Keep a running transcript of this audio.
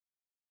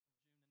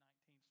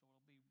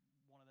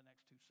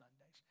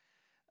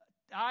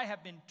Sundays. I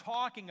have been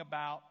talking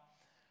about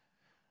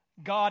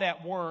God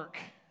at work,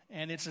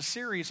 and it's a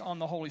series on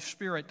the Holy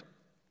Spirit.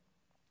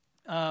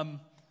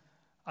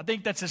 I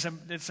think it's an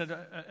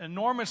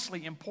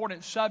enormously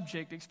important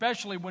subject,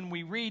 especially when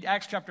we read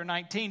Acts chapter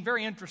 19.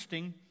 Very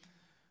interesting.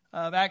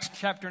 Acts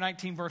chapter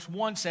 19 verse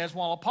 1 says,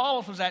 while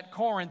Apollos was at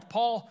Corinth,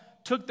 Paul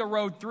took the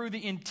road through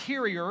the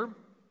interior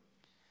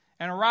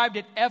and arrived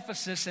at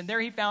Ephesus, and there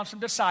he found some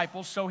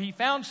disciples. So he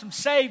found some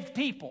saved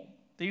people.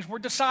 These were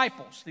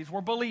disciples. These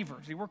were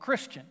believers. These were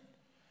Christian.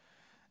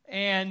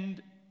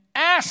 And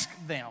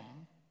asked them,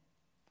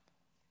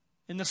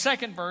 in the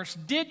second verse,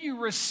 did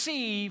you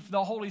receive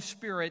the Holy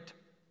Spirit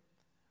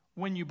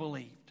when you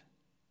believed?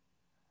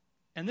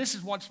 And this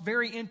is what's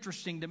very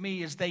interesting to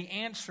me, is they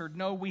answered,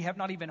 no, we have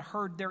not even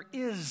heard there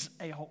is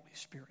a Holy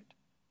Spirit.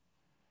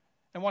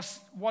 And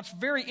what's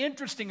very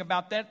interesting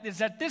about that is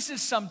that this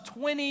is some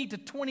 20 to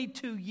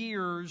 22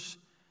 years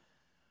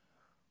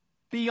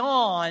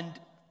beyond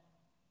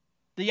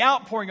the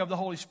outpouring of the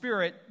Holy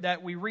Spirit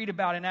that we read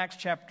about in Acts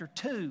chapter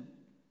 2.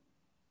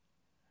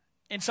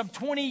 And some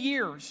 20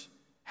 years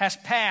has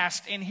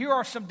passed, and here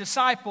are some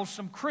disciples,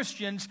 some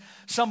Christians,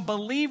 some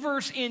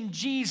believers in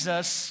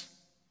Jesus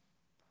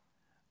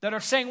that are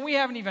saying, we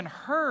haven't even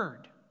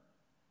heard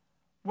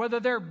whether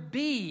there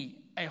be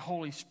a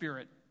Holy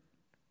Spirit.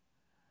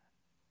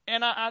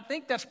 And I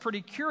think that's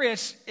pretty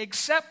curious,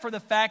 except for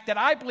the fact that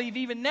I believe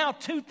even now,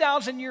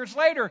 2,000 years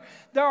later,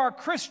 there are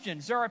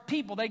Christians, there are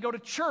people, they go to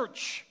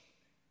church.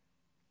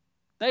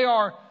 They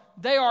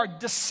are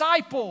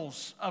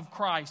disciples of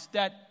Christ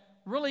that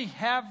really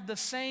have the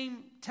same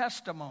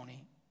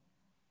testimony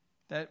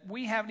that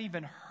we haven't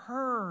even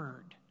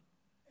heard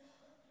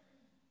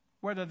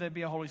whether there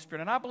be a Holy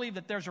Spirit. And I believe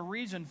that there's a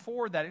reason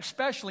for that,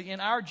 especially in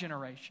our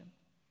generation.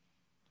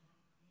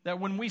 That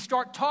when we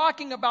start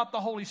talking about the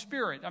Holy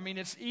Spirit, I mean,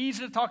 it's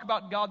easy to talk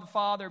about God the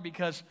Father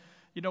because,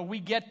 we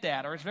get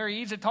that. Or it's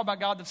very easy to talk about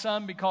God the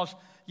Son because,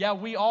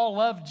 we all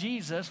love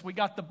Jesus. We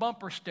got the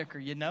bumper sticker,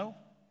 But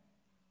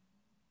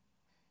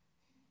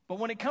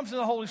when it comes to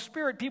the Holy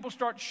Spirit, people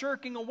start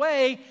shirking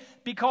away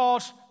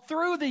because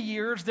through the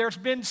years there's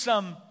been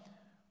some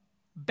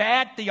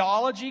bad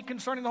theology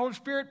concerning the Holy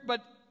Spirit,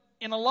 but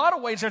in a lot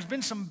of ways there's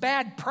been some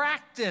bad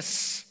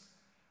practice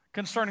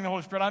concerning the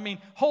Holy Spirit. I mean,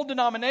 whole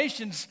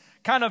denominations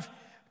kind of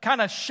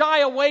shy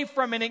away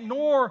from and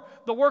ignore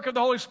the work of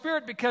the Holy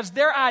Spirit because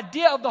their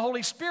idea of the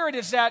Holy Spirit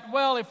is that,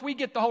 well, if we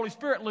get the Holy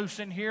Spirit loose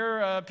in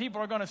here,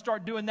 people are going to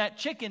start doing that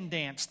chicken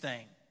dance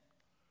thing.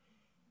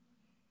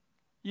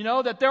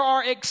 That there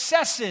are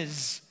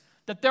excesses,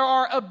 that there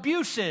are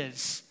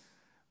abuses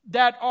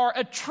that are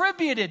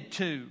attributed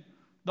to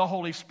the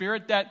Holy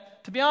Spirit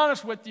that, to be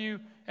honest with you,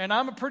 and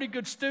I'm a pretty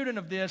good student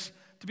of this,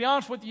 to be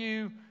honest with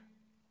you,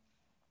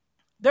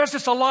 there's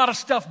just a lot of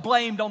stuff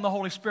blamed on the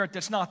Holy Spirit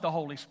that's not the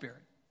Holy Spirit.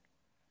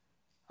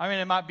 I mean,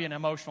 it might be an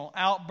emotional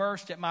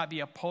outburst. It might be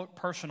a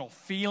personal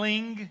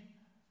feeling.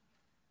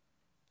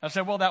 I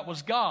said, well, that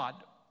was God.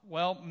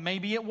 Well,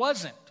 maybe it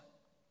wasn't.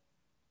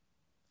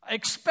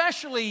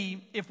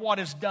 Especially if what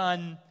is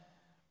done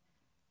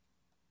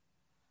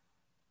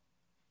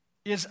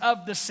is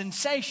of the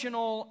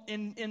sensational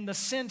in the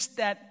sense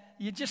that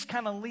you just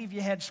kind of leave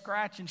your head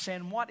scratching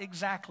saying, what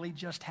exactly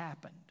just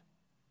happened?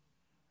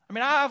 I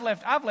mean,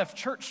 I've left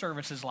church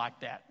services like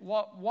that.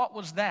 What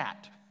was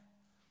that?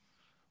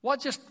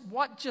 What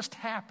just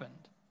happened?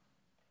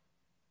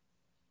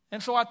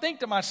 And so I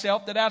think to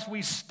myself that as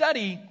we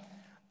study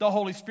the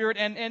Holy Spirit,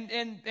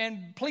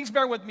 and please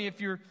bear with me if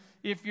you're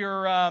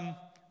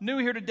new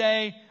here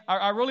today,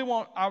 I really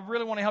want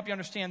to help you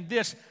understand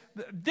this.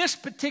 This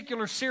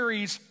particular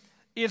series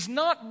is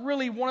not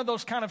really one of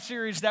those kind of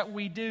series that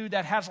we do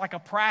that has like a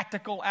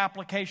practical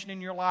application in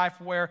your life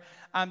where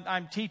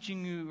I'm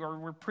teaching you or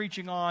we're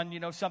preaching on,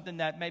 something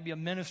that maybe a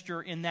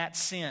minister in that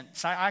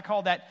sense. I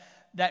call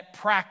that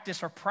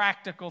practice or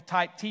practical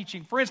type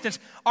teaching. For instance,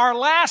 our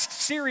last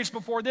series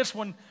before this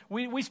one,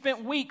 we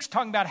spent weeks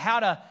talking about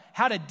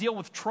how to deal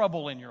with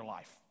trouble in your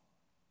life.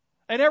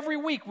 And every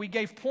week we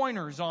gave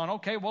pointers on,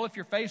 okay, well, if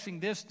you're facing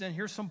this, then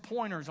here's some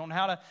pointers on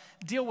how to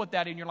deal with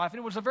that in your life. And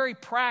it was a very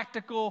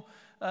practical,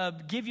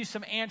 give you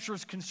some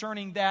answers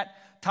concerning that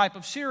type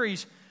of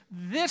series.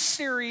 This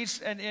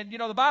series, and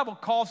the Bible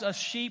calls us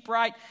sheep,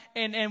 right?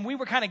 And we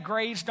were kind of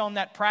grazed on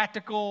that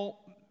practical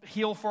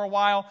hill for a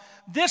while.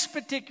 This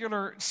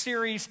particular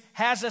series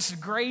has us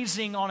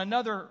grazing on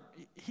another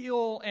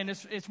hill, and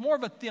it's more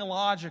of a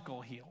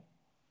theological hill.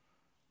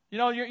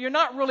 You're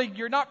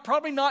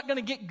probably not going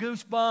to get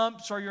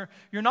goosebumps, or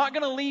you're not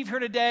going to leave here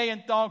today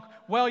and thought,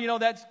 well,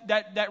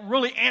 that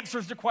really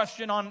answers the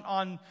question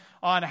on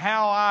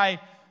how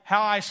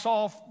I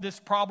solve this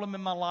problem in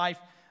my life,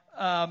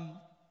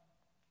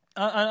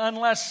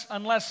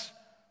 unless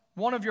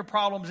one of your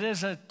problems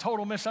is a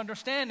total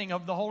misunderstanding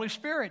of the Holy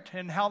Spirit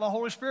and how the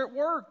Holy Spirit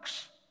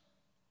works.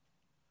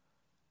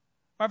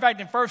 Matter of fact,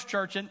 in First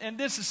Church, and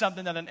this is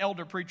something that an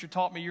elder preacher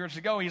taught me years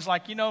ago, he's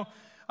like,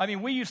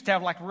 we used to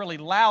have like a really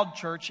loud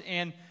church,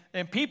 and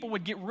people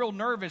would get real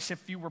nervous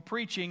if you were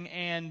preaching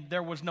and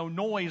there was no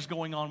noise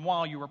going on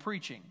while you were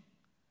preaching.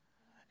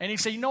 And he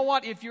said, you know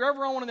what? If you're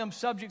ever on one of them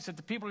subjects that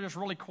the people are just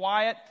really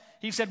quiet,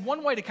 he said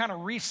one way to kind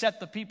of reset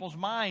the people's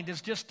mind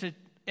is just to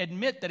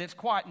admit that it's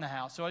quiet in the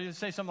house. So you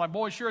say something like,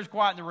 boy, sure it's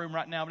quiet in the room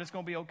right now, but it's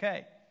going to be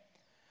okay.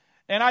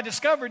 And I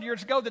discovered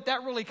years ago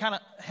that really kind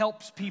of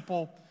helps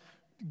people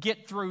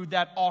get through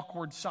that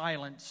awkward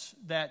silence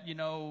that,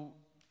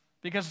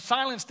 because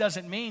silence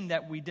doesn't mean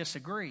that we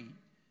disagree.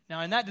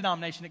 Now, in that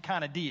denomination, it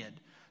kind of did.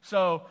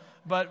 So,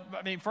 but,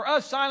 I mean, for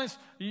us, silence,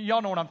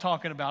 y'all know what I'm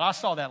talking about. I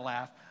saw that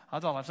laugh.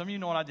 Some of you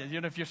know what I did.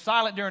 If you're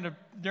silent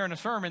during a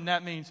sermon,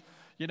 that means,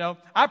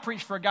 I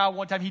preached for a guy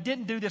one time. He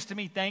didn't do this to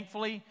me,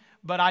 thankfully,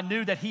 but I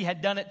knew that he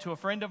had done it to a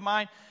friend of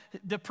mine.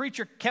 The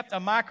preacher kept a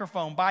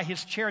microphone by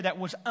his chair that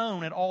was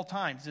on at all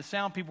times. The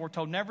sound people were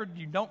told,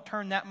 you don't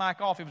turn that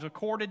mic off. It was a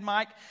corded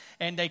mic,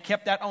 and they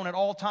kept that on at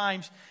all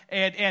times.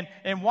 And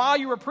while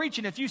you were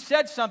preaching, if you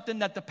said something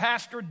that the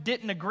pastor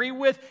didn't agree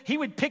with, he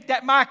would pick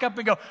that mic up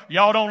and go,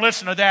 y'all don't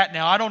listen to that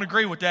now. I don't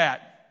agree with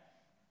that.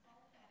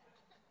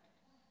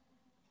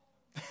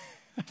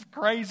 That's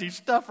crazy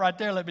stuff right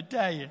there, let me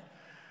tell you.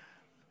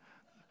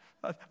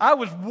 I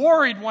was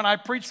worried when I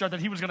preached there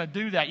that he was going to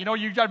do that.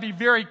 You got to be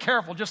very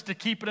careful just to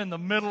keep it in the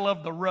middle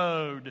of the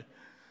road.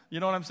 You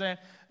know what I'm saying?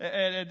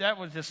 And that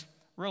was just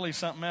really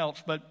something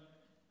else. But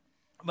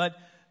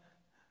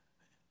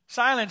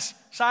silence,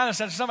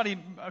 as somebody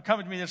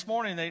come to me this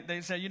morning,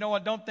 they said, you know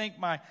what, don't think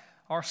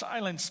our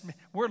silence,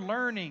 we're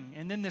learning.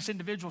 And then this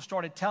individual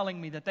started telling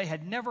me that they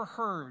had never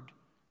heard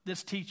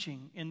this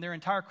teaching in their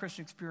entire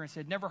Christian experience.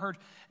 They'd never heard,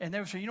 and they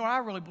would say, I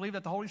really believe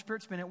that the Holy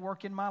Spirit's been at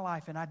work in my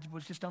life, and I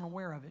was just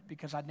unaware of it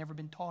because I'd never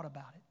been taught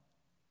about it.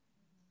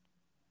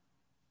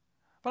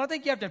 But I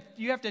think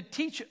you have to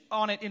teach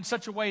on it in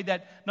such a way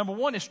that, number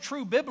one, is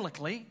true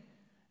biblically,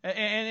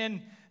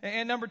 and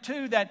number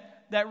two,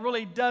 that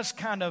really does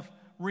kind of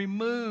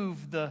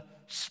remove the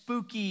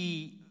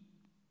spooky,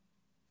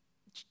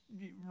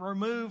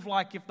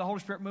 like if the Holy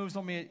Spirit moves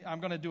on me,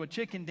 I'm going to do a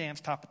chicken dance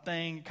type of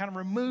thing, kind of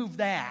remove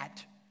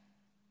that.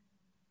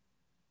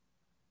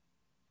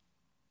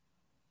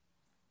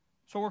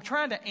 So we're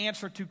trying to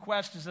answer two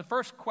questions. The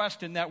first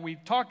question that we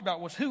talked about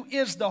was, who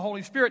is the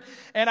Holy Spirit?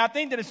 And I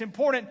think that it's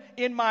important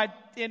in my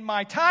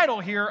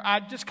title here, I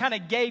just kind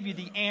of gave you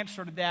the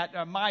answer to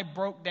that, my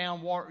broke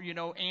down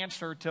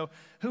answer to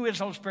who is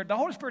the Holy Spirit. The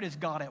Holy Spirit is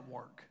God at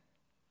work.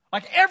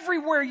 Like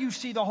everywhere you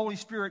see the Holy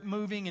Spirit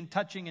moving and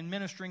touching and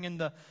ministering in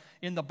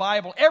the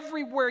Bible,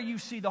 everywhere you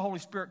see the Holy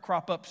Spirit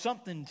crop up,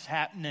 something's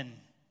happening.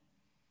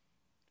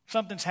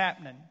 Something's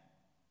happening.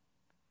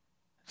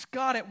 It's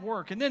God at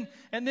work. And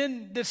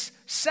then this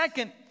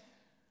second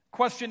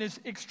question is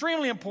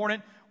extremely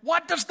important.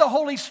 What does the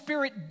Holy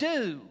Spirit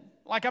do?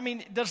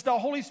 Does the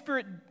Holy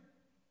Spirit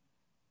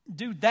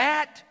do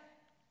that?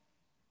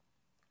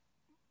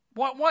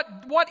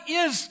 What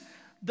is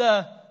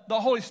the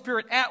Holy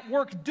Spirit at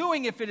work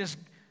doing if it is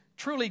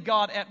truly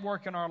God at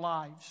work in our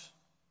lives?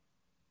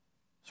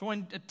 So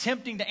in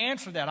attempting to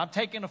answer that, I'm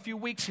taking a few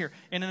weeks here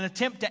in an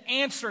attempt to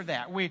answer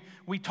that. We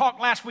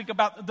talked last week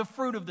about the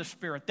fruit of the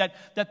Spirit, that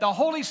the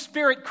Holy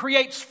Spirit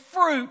creates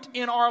fruit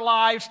in our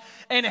lives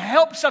and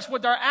helps us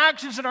with our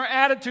actions and our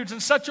attitudes in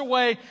such a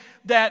way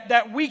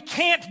that we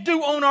can't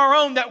do on our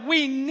own, that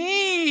we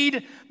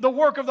need the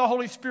work of the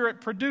Holy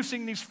Spirit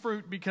producing these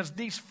fruit, because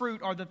these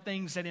fruit are the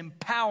things that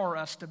empower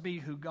us to be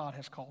who God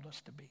has called us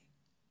to be.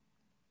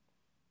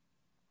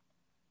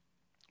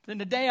 Then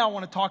today I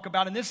want to talk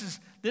about, and this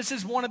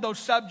is one of those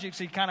subjects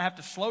that you kind of have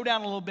to slow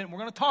down a little bit, and we're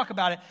going to talk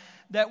about it,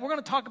 that we're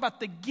going to talk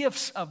about the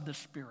gifts of the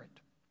Spirit.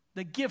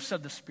 The gifts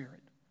of the Spirit.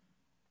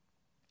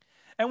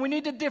 And we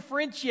need to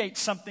differentiate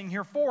something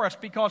here for us,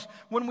 because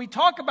when we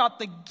talk about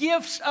the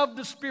gifts of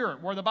the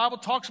Spirit, where the Bible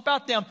talks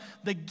about them,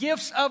 the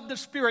gifts of the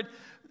Spirit,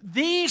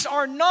 these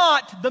are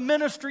not the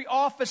ministry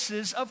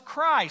offices of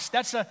Christ.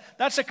 That's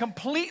a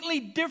completely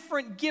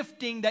different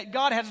gifting that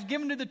God has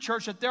given to the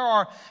church, that there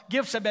are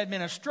gifts of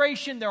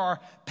administration, there are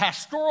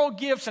pastoral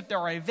gifts, that there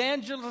are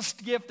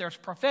evangelist gifts, there's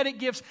prophetic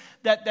gifts,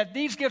 that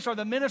these gifts are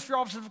the ministry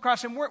offices of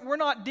Christ, and we're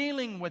not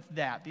dealing with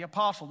that. The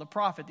apostle, the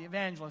prophet, the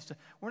evangelist,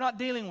 we're not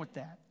dealing with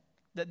that.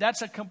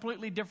 That's a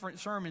completely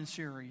different sermon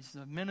series,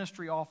 the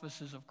ministry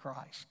offices of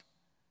Christ.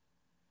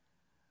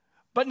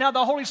 But now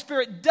the Holy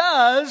Spirit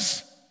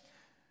does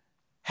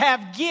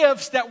have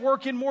gifts that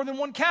work in more than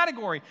one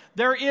category.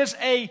 There is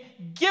a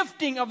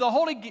gifting of the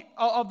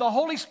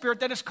Holy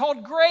Spirit that is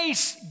called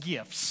grace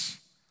gifts.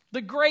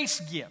 The grace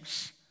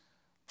gifts.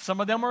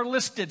 Some of them are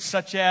listed,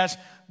 such as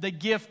the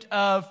gift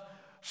of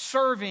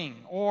serving,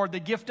 or the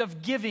gift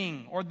of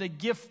giving, or the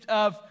gift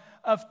of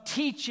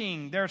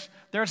teaching. There's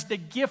the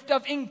gift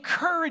of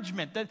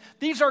encouragement.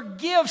 These are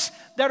gifts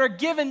that are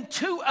given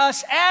to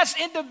us as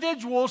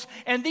individuals,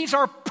 and these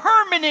are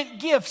permanent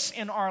gifts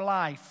in our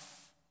life.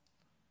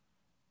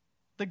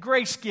 The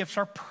grace gifts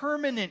are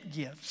permanent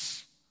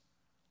gifts.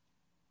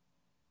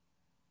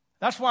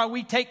 That's why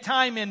we take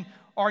time in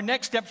our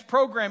Next Steps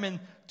program in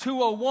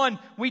 201.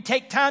 We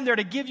take time there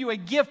to give you a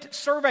gift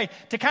survey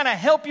to kind of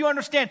help you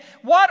understand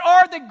what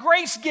are the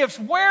grace gifts.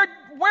 Where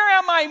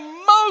am I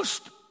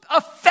most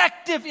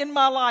effective in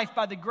my life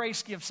by the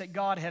grace gifts that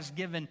God has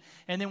given.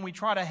 And then we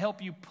try to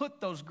help you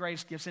put those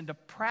grace gifts into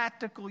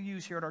practical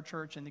use here at our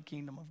church in the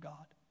kingdom of God.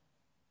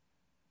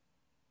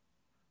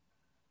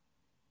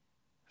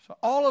 So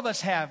all of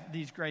us have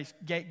these grace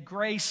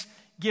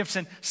gifts,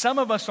 and some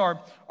of us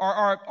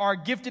are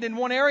gifted in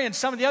one area and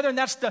some in the other, and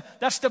that's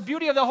the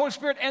beauty of the Holy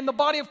Spirit and the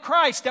body of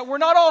Christ, that we're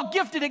not all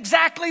gifted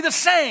exactly the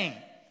same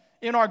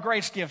in our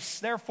grace gifts.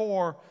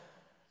 Therefore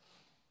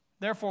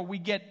we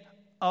get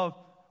a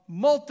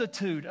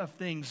multitude of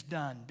things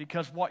done,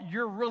 because what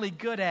you're really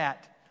good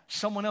at,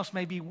 someone else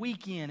may be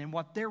weak in, and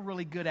what they're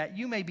really good at,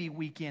 you may be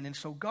weak in. And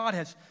so God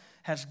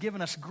has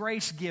given us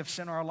grace gifts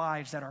in our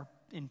lives that are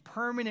in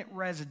permanent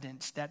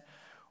residence, that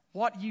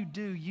what you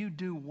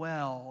do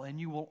well, and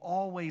you will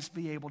always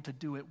be able to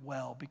do it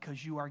well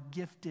because you are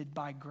gifted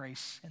by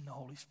grace and the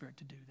Holy Spirit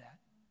to do that.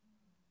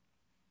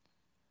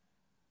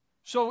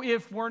 So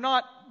if we're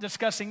not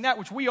discussing that,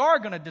 which we are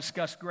going to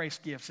discuss grace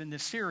gifts in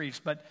this series,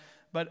 but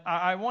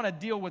I want to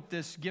deal with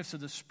this gifts of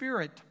the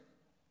Spirit.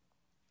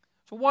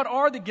 So what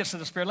are the gifts of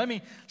the Spirit? Let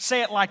me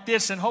say it like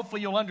this, and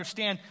hopefully you'll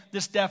understand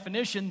this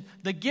definition.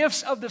 The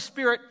gifts of the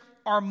Spirit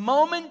are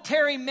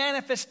momentary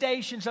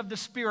manifestations of the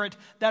Spirit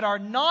that are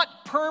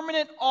not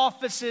permanent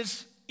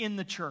offices in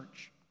the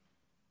church.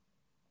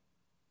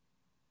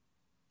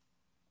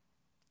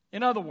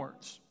 In other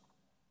words,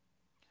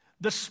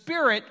 the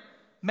Spirit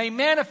may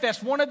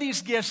manifest one of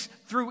these gifts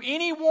through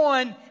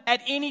anyone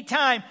at any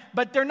time,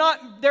 but they're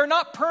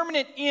not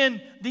permanent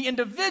in the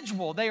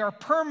individual. They are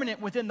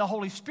permanent within the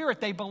Holy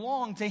Spirit. They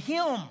belong to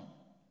Him.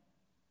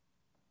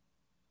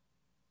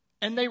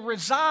 And they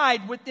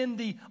reside within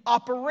the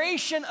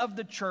operation of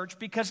the church,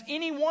 because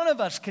any one of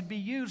us could be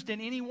used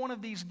in any one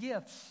of these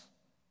gifts.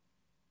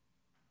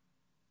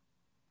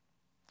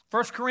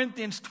 1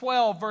 Corinthians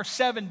 12, verse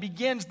 7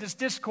 begins this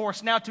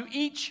discourse. Now to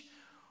each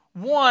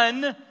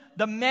one,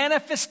 the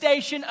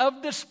manifestation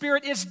of the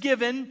Spirit is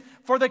given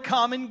for the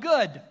common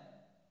good.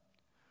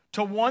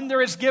 To one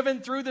there is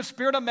given through the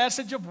Spirit a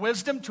message of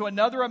wisdom, to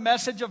another a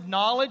message of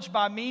knowledge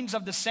by means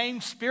of the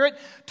same Spirit,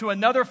 to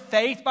another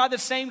faith by the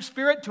same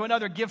Spirit, to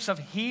another gifts of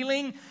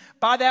healing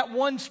by that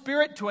one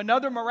Spirit, to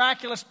another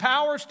miraculous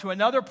powers, to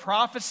another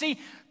prophecy,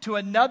 to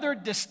another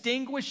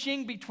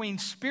distinguishing between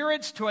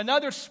spirits, to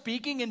another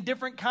speaking in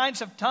different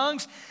kinds of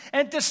tongues,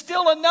 and to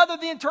still another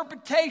the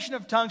interpretation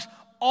of tongues.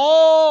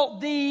 All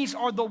these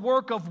are the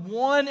work of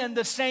one and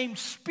the same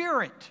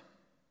Spirit.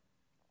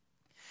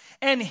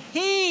 And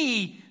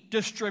He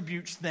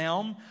distributes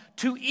them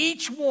to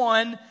each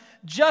one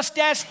just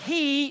as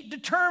He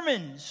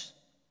determines.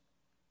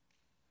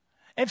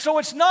 And so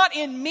it's not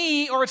in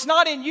me or it's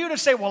not in you to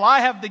say, well, I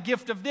have the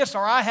gift of this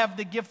or I have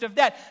the gift of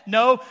that.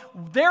 No,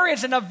 there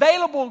is an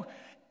available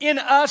in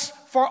us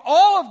for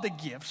all of the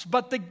gifts,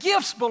 but the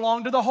gifts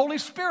belong to the Holy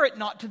Spirit,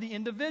 not to the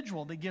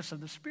individual, the gifts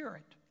of the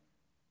Spirit.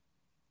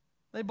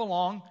 They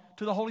belong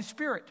to the Holy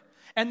Spirit.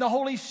 And the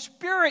Holy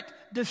Spirit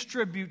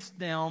distributes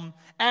them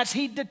as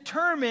He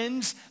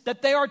determines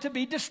that they are to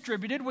be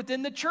distributed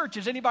within the church.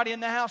 Is anybody in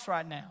the house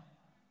right now?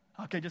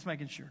 Okay, just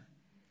making sure.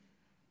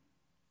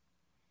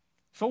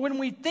 So when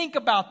we think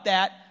about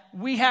that,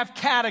 we have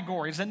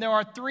categories. And there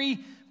are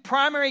three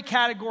primary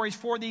categories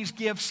for these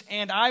gifts.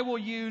 And I will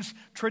use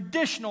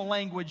traditional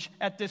language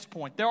at this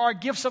point. There are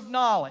gifts of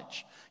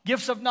knowledge.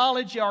 Gifts of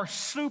knowledge are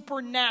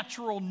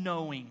supernatural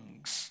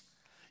knowings.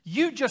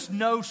 You just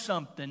know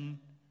something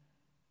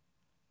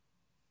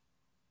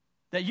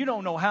that you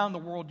don't know how in the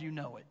world you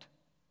know it.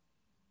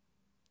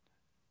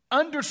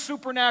 Under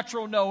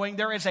supernatural knowing,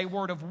 there is a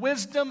word of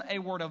wisdom, a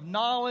word of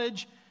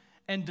knowledge,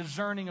 and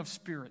discerning of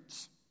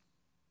spirits.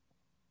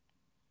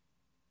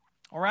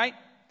 All right?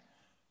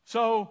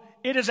 So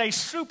it is a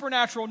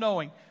supernatural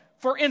knowing.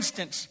 For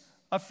instance,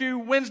 a few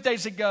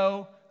Wednesdays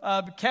ago,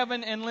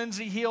 Kevin and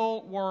Lindsay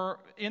Hill were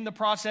in the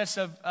process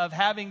of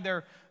having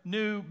their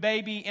new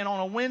baby. And on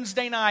a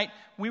Wednesday night,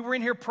 we were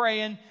in here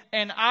praying,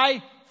 and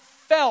I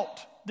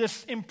felt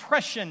this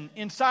impression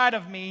inside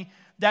of me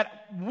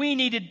that we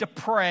needed to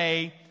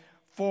pray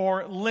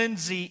for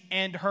Lindsay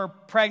and her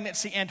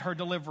pregnancy and her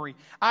delivery.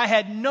 I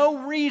had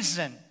no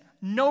reason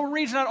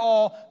at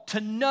all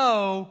to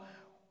know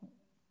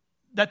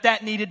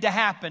that needed to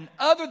happen,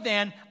 other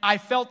than I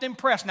felt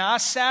impressed. Now,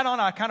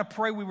 I kind of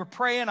prayed, we were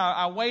praying,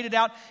 I waited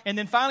out, and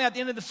then finally at the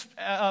end of this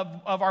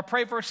of our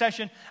Pray First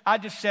session, I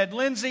just said,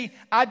 Lindsay,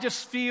 I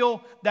just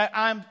feel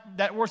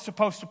that we're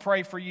supposed to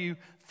pray for you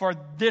for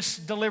this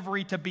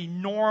delivery to be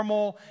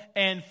normal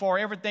and for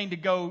everything to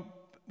go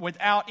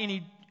without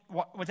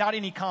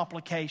any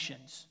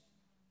complications.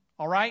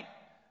 All right?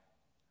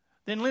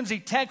 Then Lindsay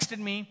texted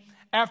me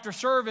after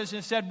service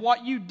and said,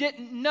 what you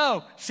didn't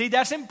know. See,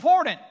 that's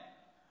important.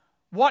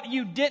 What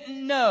you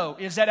didn't know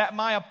is that at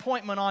my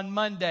appointment on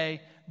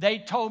Monday, they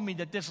told me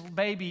that this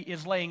baby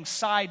is laying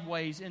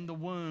sideways in the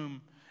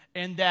womb,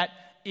 and that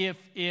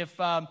if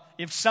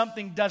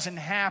something doesn't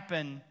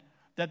happen,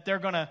 that they're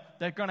gonna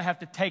have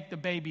to take the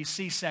baby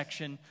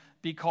C-section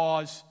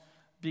because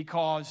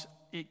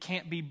it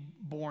can't be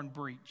born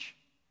breech.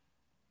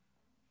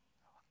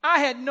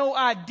 I had no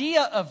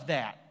idea of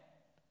that.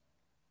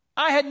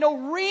 I had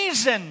no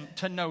reason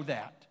to know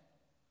that.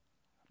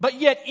 But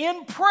yet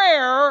in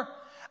prayer,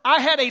 I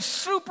had a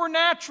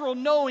supernatural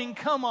knowing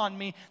come on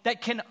me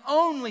that can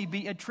only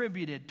be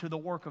attributed to the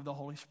work of the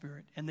Holy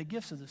Spirit and the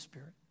gifts of the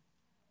Spirit.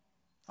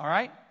 All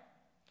right?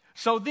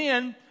 So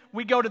then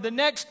we go to the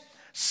next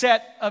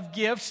set of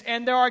gifts,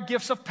 and there are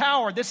gifts of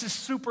power. This is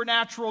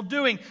supernatural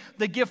doing.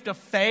 The gift of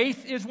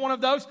faith is one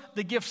of those.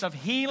 The gifts of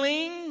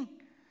healing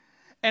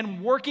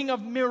and working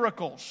of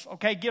miracles.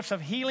 Okay, gifts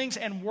of healings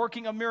and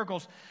working of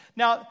miracles.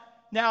 Now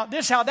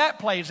this is how that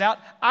plays out.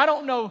 I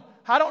don't know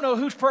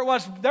whose prayer it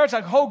was. There's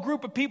a whole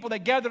group of people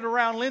that gathered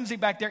around Lindsay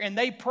back there, and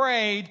they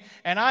prayed,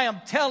 and I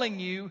am telling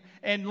you,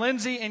 and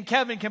Lindsay and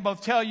Kevin can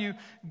both tell you,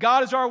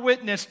 God is our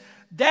witness,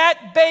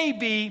 that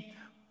baby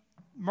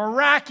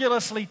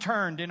miraculously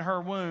turned in her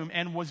womb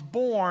and was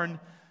born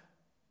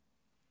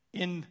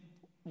in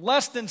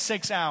less than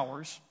 6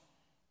 hours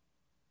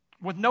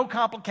with no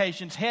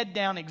complications, head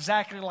down,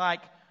 exactly like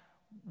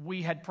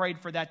we had prayed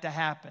for that to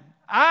happen.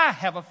 I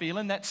have a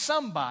feeling that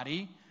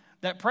somebody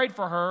that prayed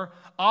for her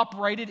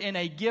operated in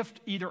a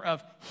gift either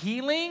of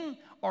healing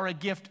or a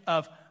gift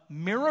of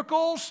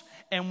miracles,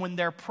 and when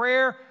their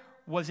prayer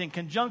was in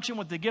conjunction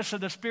with the gifts of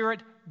the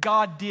Spirit,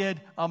 God did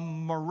a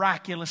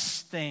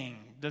miraculous thing.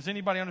 Does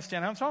anybody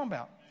understand what I'm talking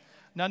about?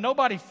 Now,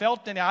 nobody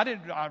felt any. I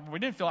didn't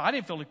feel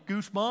a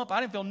goosebump. I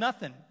didn't feel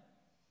nothing.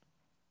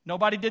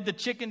 Nobody did the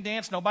chicken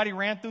dance. Nobody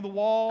ran through the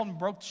wall and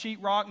broke the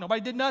sheetrock.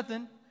 Nobody did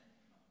nothing.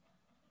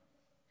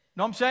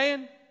 Know what I'm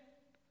saying?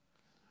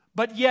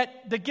 But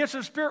yet, the gifts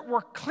of the Spirit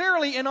were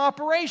clearly in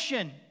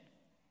operation.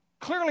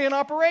 Clearly in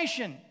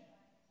operation.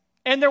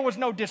 And there was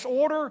no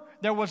disorder.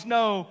 There was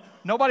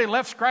nobody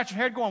left scratching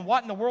their head going,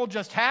 what in the world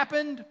just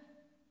happened?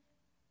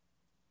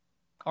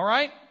 All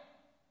right?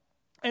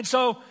 And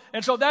so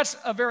that's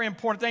a very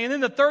important thing. And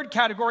then the third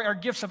category are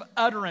gifts of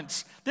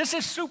utterance. This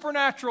is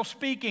supernatural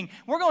speaking.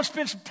 We're going to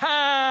spend some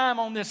time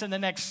on this in the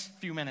next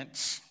few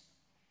minutes.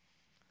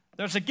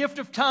 There's a gift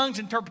of tongues,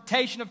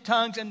 interpretation of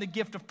tongues, and the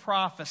gift of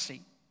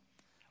prophecy.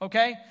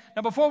 Okay?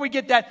 Now before we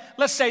get that,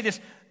 let's say this.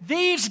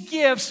 These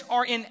gifts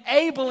are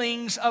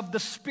enablings of the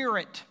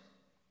Spirit.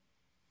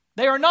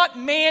 They are not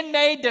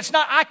man-made.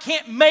 I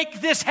can't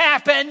make this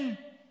happen.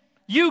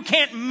 You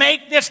can't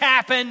make this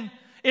happen.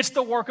 It's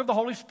the work of the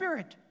Holy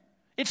Spirit.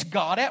 It's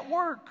God at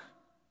work.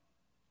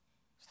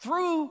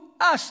 Through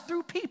us,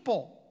 through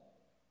people.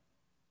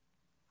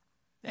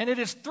 And it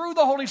is through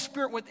the Holy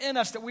Spirit within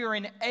us that we are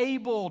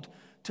enabled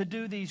to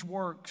do these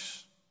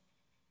works.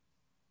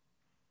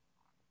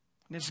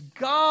 And it's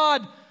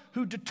God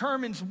who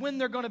determines when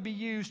they're going to be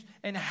used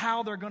and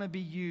how they're going to be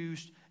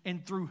used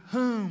and through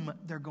whom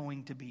they're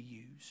going to be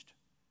used.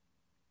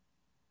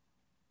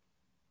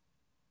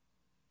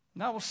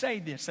 And I will say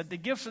this, that the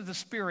gifts of the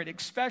Spirit,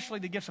 especially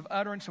the gifts of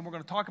utterance, and we're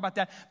going to talk about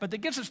that, but the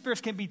gifts of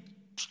spirits can be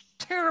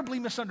terribly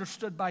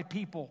misunderstood by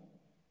people.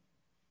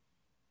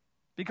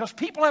 Because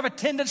people have a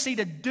tendency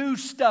to do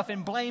stuff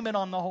and blame it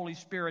on the Holy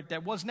Spirit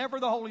that was never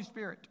the Holy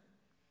Spirit.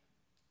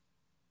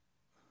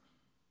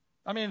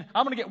 I mean,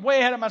 I'm going to get way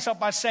ahead of myself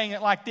by saying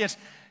it like this.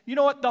 You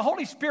know what? The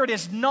Holy Spirit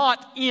is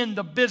not in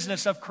the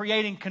business of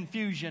creating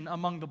confusion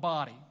among the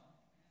body.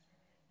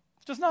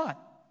 It's just not.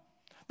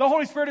 The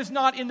Holy Spirit is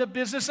not in the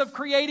business of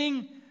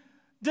creating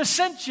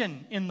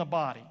dissension in the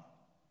body.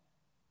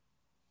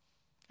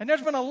 And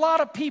there's been a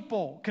lot of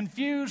people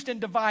confused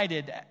and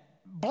divided,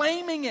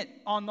 blaming it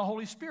on the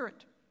Holy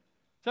Spirit.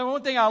 So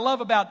one thing I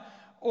love about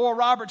Oral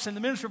Roberts and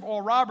the ministry of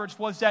Oral Roberts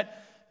was that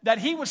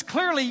he was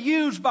clearly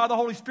used by the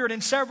Holy Spirit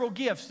in several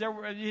gifts.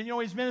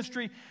 His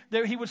ministry,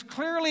 he was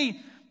clearly,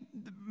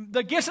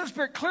 the gifts of the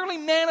Spirit clearly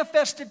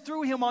manifested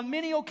through him on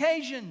many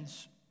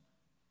occasions.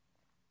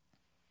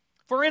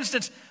 For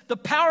instance, the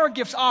power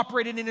gifts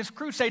operated in his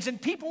crusades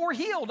and people were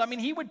healed. I mean,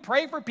 he would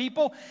pray for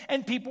people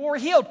and people were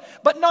healed.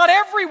 But not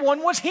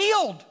everyone was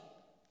healed.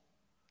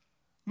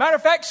 Matter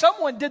of fact,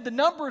 someone did the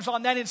numbers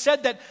on that and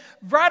said that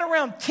right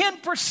around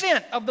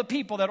 10% of the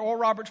people that Oral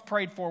Roberts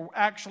prayed for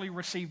actually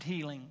received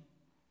healing.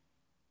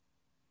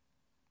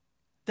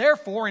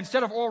 Therefore,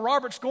 instead of Oral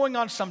Roberts going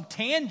on some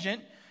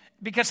tangent,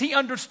 because he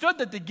understood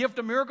that the gift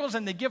of miracles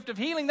and the gift of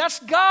healing,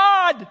 that's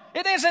God.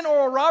 It isn't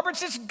Oral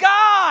Roberts, it's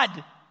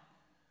God.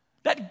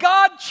 That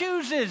God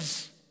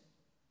chooses.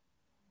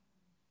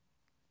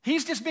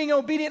 He's just being an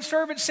obedient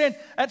servant saying,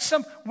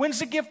 when's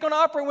the gift going to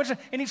operate?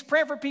 And he's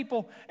praying for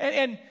people.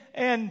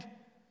 And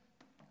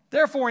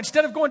therefore,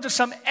 instead of going to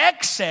some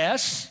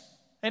excess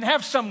and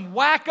have some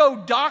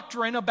wacko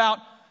doctrine about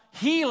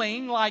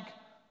healing, like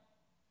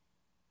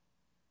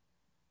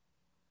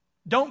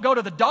don't go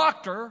to the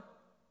doctor,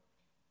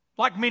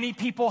 like many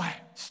people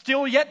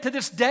still yet to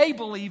this day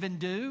believe and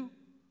do,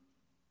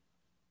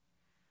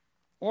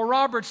 Oral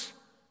Roberts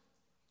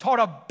taught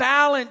a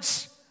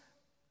balanced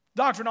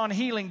doctrine on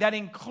healing that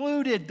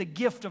included the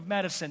gift of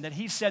medicine, that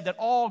he said that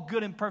all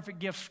good and perfect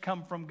gifts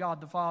come from God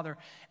the Father,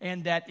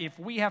 and that if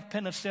we have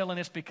penicillin,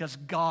 it's because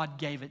God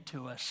gave it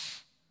to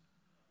us.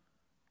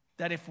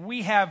 That if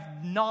we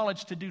have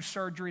knowledge to do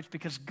surgery, it's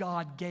because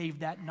God gave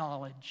that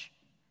knowledge.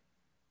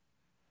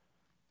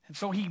 And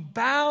so he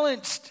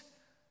balanced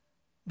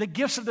the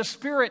gifts of the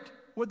Spirit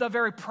with a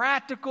very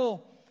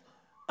practical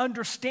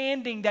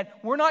understanding that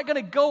we're not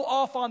going to go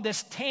off on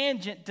this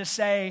tangent to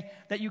say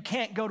that you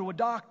can't go to a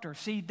doctor.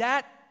 See,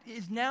 that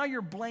is now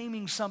you're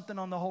blaming something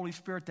on the Holy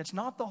Spirit that's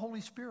not the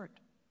Holy Spirit.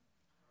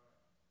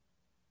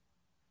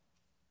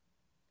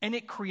 And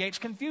it creates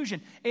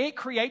confusion. It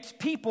creates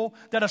people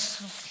that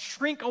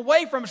shrink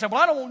away from it and say,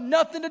 well, I don't want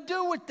nothing to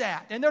do with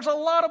that. And there's a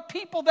lot of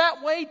people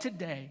that way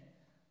today.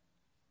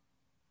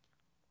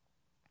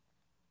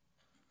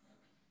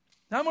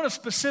 Now, I'm going to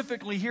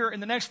specifically here in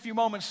the next few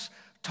moments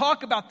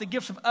talk about the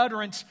gifts of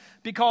utterance,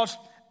 because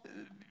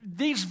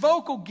these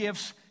vocal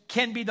gifts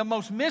can be the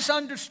most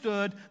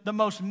misunderstood, the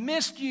most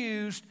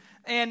misused,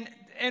 and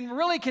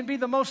really can be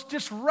the most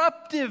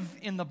disruptive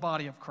in the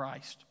body of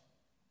Christ.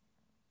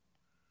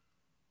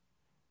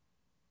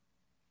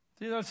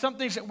 See, there are some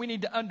things that we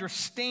need to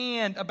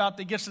understand about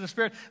the gifts of the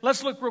Spirit.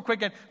 Let's look real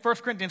quick at 1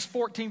 Corinthians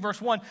 14,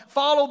 verse 1.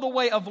 Follow the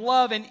way of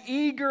love and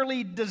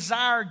eagerly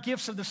desire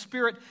gifts of the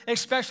Spirit,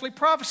 especially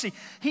prophecy.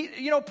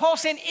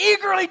 Paul's saying,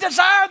 eagerly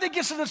desire the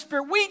gifts of the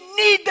Spirit. We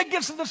need the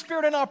gifts of the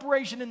Spirit in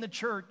operation in the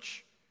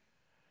church.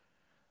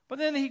 But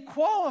then he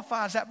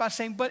qualifies that by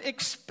saying, but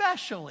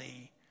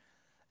especially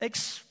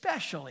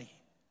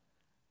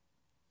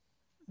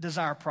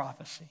desire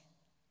prophecy.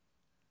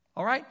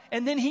 All right?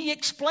 And then he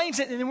explains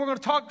it, and then we're going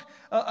to talk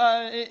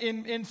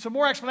in some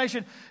more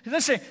explanation.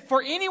 Listen,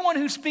 for anyone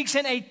who speaks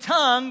in a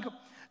tongue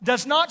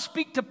does not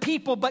speak to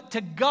people but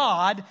to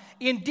God.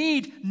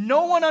 Indeed,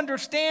 no one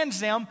understands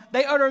them.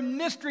 They utter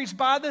mysteries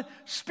by the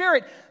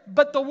Spirit.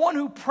 But the one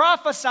who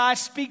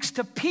prophesies speaks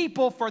to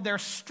people for their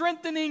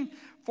strengthening,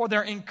 for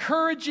their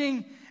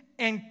encouraging,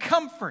 and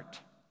comfort.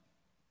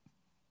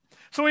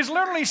 So he's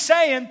literally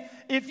saying,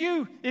 if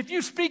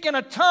you speak in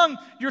a tongue,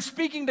 you're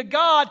speaking to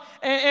God,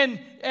 and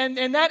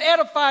that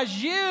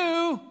edifies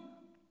you,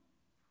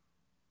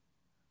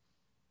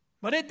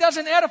 but it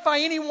doesn't edify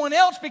anyone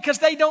else because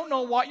they don't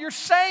know what you're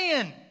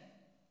saying.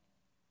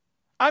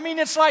 I mean,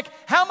 it's like,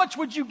 how much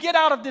would you get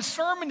out of this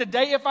sermon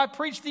today if I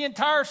preached the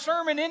entire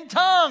sermon in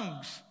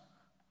tongues?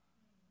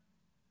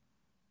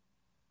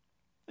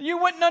 You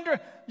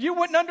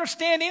wouldn't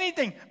understand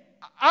anything.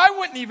 I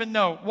wouldn't even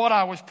know what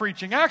I was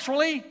preaching,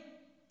 actually.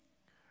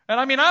 And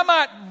I mean, I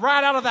might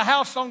ride out of the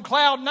house on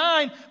cloud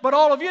 9, but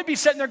all of you would be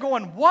sitting there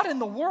going, what in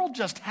the world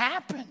just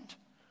happened?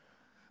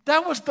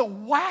 That was the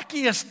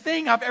wackiest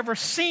thing I've ever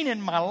seen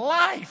in my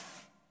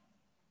life.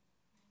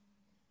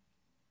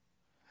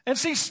 And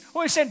see,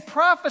 when we said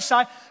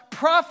prophesy,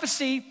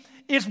 prophecy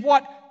is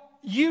what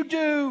you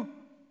do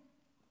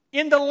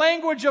in the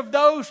language of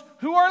those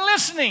who are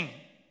listening.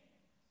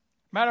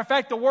 Matter of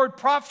fact, the word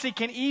prophecy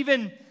can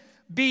even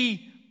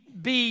be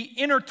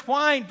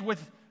intertwined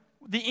with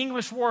the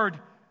English word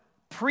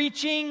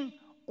preaching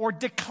or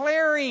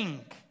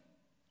declaring.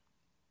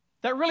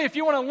 That really, if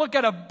you want to look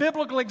at a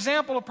biblical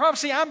example of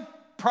prophecy, I'm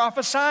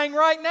prophesying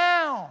right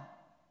now.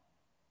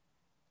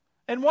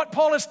 And what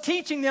Paul is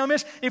teaching them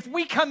is, if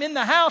we come in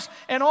the house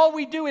and all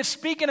we do is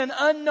speak in an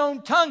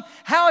unknown tongue,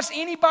 how is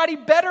anybody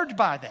bettered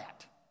by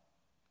that?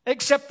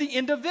 Except the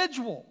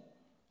individual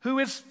who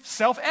is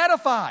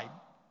self-edified.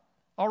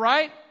 All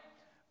right?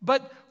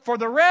 But for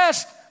the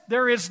rest,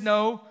 there is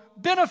no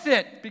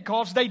benefit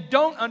because they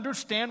don't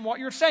understand what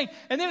you're saying.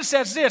 And then it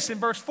says this in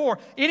verse 4,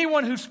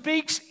 anyone who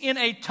speaks in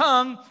a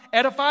tongue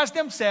edifies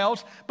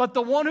themselves, but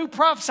the one who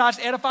prophesies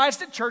edifies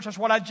the church. That's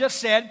what I just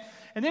said.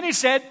 And then he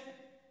said,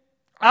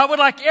 I would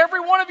like every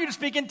one of you to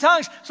speak in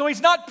tongues. So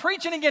he's not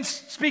preaching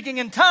against speaking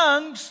in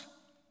tongues.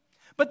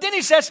 But then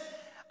he says,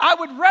 I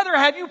would rather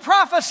have you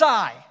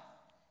prophesy.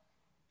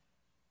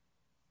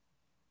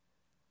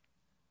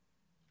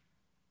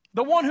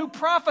 The one who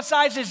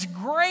prophesies is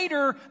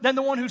greater than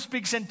the one who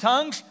speaks in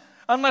tongues,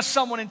 unless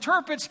someone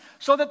interprets,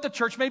 so that the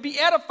church may be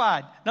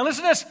edified. Now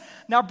listen to this.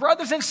 Now,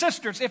 brothers and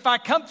sisters, if I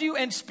come to you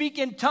and speak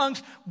in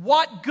tongues,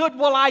 what good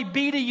will I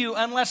be to you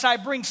unless I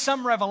bring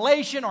some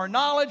revelation or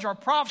knowledge or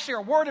prophecy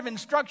or word of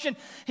instruction?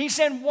 He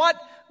said, what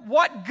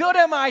good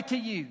am I to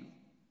you?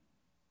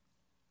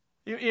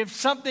 If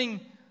something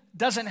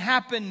doesn't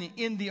happen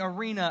in the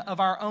arena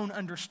of our own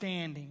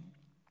understanding.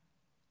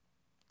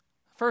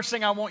 First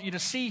thing I want you to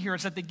see here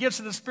is that the gifts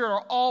of the Spirit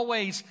are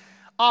always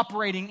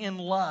operating in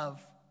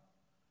love.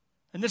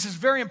 And this is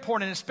very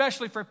important,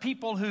 especially for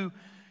people who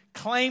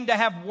claim to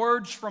have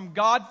words from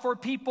God for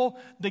people.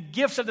 The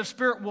gifts of the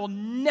Spirit will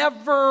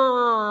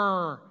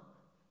never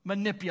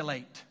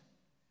manipulate.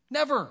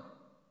 Never.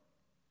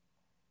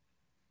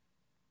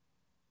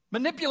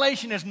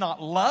 Manipulation is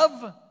not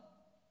love.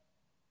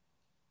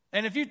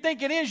 And if you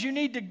think it is, you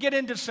need to get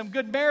into some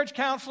good marriage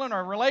counseling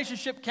or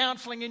relationship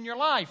counseling in your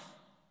life.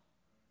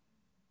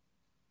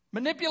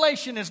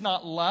 Manipulation is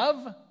not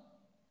love.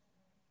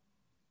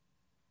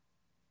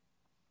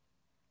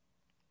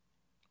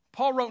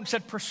 Paul wrote and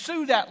said,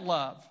 pursue that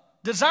love.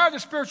 Desire the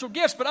spiritual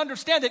gifts, but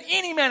understand that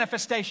any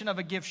manifestation of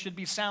a gift should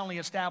be soundly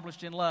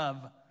established in love.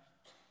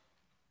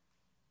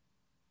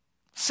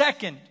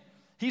 Second,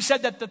 he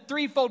said that the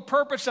threefold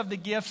purpose of the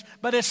gifts,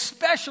 but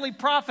especially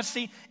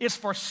prophecy, is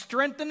for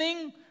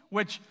strengthening,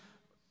 which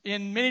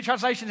In many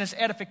translations, it's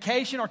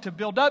edification or to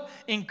build up,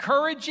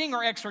 encouraging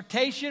or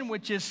exhortation,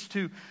 which is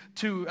to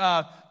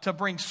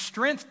bring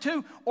strength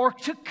to, or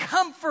to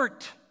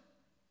comfort.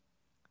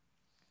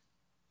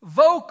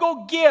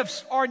 Vocal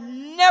gifts are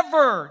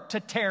never to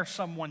tear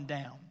someone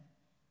down.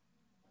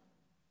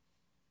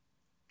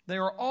 They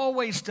are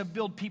always to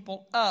build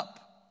people up.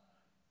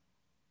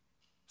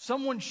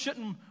 Someone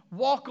shouldn't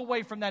walk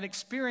away from that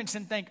experience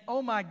and think,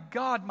 oh my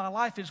God, my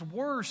life is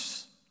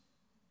worse.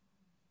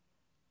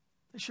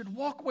 They should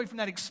walk away from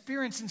that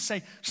experience and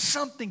say,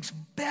 something's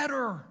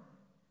better.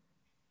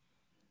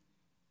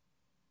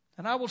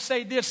 And I will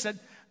say this,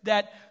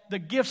 that the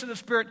gifts of the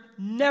Spirit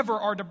never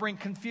are to bring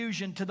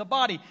confusion to the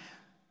body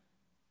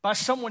by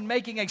someone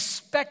making a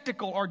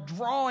spectacle or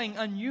drawing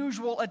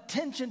unusual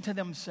attention to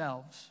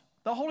themselves.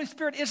 The Holy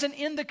Spirit isn't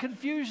in the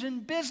confusion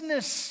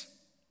business.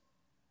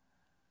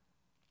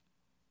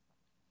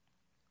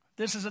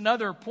 This is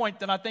another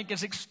point that I think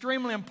is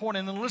extremely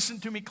important, and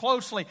listen to me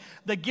closely.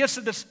 The gifts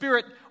of the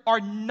Spirit are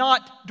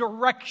not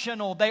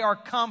directional, they are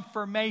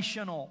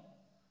confirmational.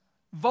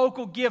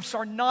 Vocal gifts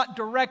are not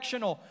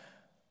directional,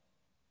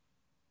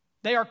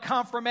 they are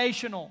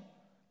confirmational.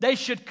 They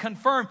should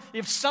confirm.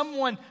 If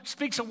someone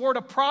speaks a word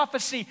of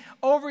prophecy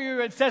over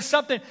you and says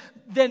something,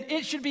 then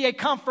it should be a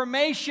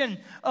confirmation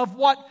of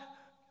what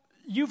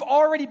you've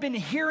already been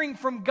hearing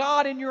from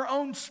God in your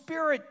own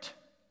spirit.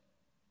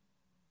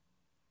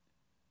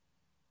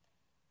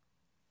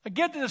 A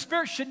gift of the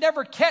Spirit should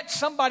never catch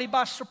somebody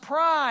by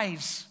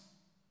surprise.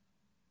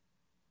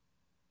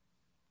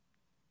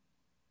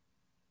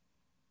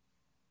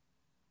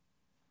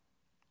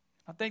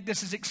 I think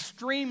this is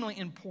extremely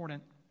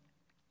important.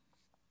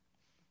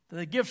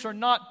 The gifts are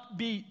not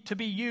to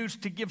be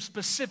used to give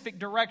specific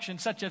direction,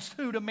 such as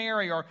who to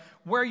marry or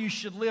where you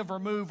should live or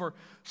move or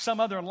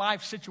some other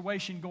life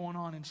situation going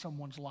on in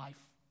someone's life.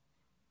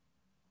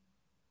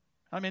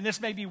 I mean, this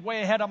may be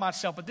way ahead of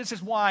myself, but this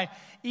is why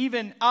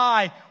even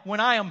when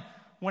I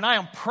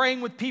am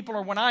praying with people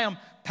or when I am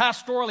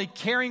pastorally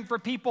caring for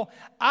people,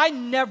 I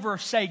never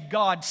say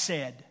God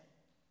said.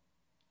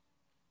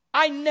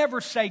 I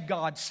never say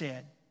God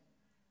said.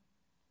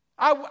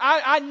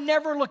 I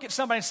never look at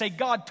somebody and say,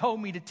 God told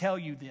me to tell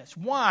you this.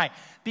 Why?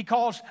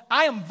 Because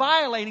I am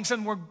violating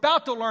something we're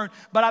about to learn,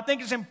 but I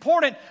think it's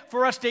important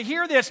for us to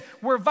hear this.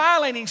 We're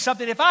violating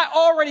something. If I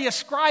already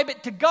ascribe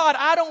it to God,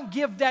 I don't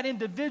give that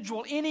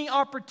individual any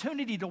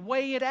opportunity to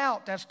weigh it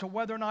out as to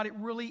whether or not it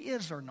really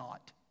is or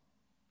not.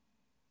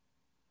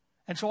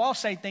 And so I'll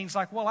say things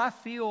like, well, I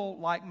feel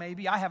like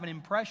maybe I have an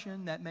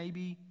impression that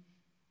maybe,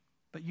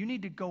 but you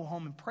need to go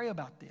home and pray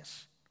about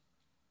this.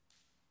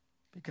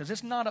 Because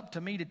it's not up to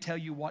me to tell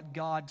you what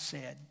God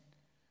said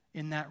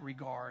in that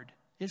regard.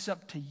 It's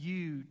up to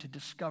you to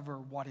discover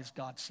what is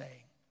God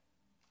saying.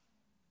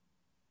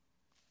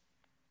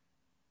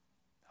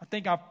 I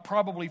think I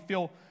probably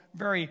feel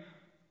very,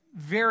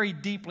 very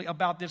deeply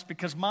about this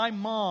because my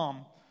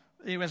mom,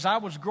 as I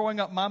was growing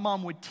up, my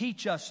mom would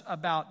teach us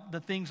about the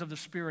things of the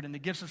Spirit and the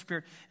gifts of the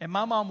Spirit. And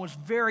my mom was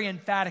very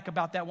emphatic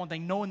about that one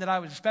thing,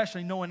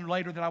 especially knowing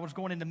later that I was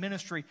going into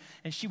ministry.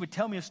 And she would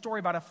tell me a story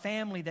about a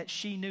family that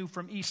she knew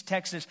from East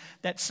Texas,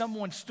 that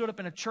someone stood up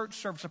in a church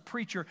service, a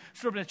preacher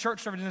stood up in a church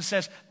service and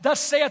says,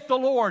 thus saith the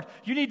Lord,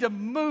 you need to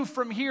move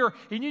from here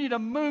and you need to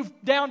move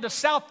down to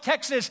South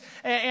Texas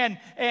and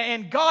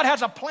God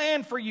has a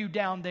plan for you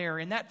down there.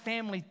 And that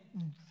family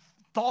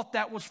thought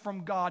that was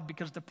from God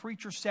because the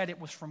preacher said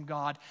it was from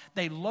God.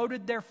 They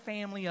loaded their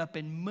family up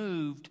and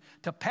moved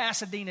to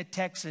Pasadena,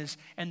 Texas,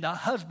 and the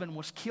husband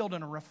was killed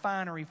in a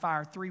refinery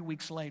fire 3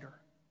 weeks later.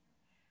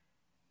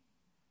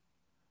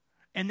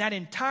 And that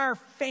entire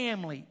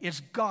family is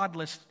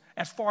godless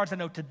as far as I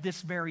know to this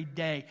very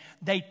day.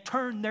 They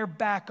turned their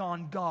back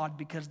on God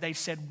because they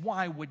said,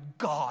 why would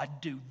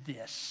God do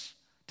this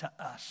to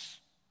us?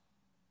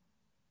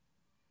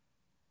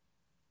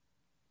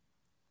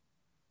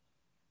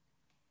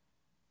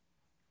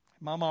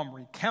 My mom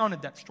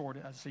recounted that story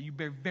to us. So you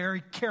be very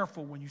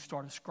careful when you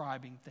start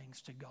ascribing things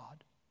to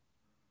God.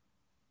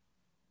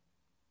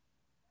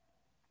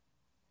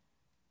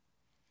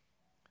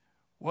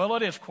 Well,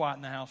 it is quiet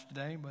in the house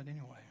today, but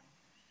anyway.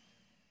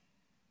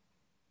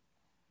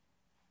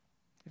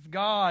 If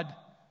God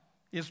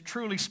is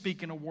truly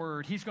speaking a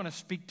word, He's going to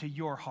speak to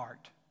your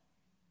heart.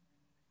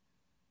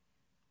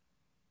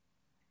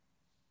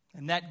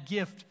 And that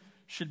gift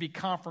should be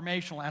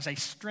confirmational as a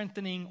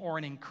strengthening or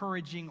an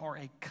encouraging or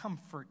a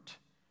comfort.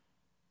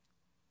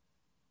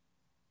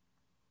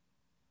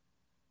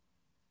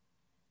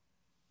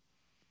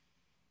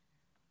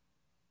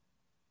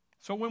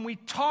 So when we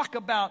talk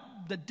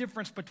about the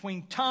difference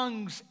between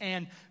tongues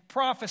and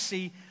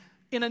prophecy,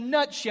 in a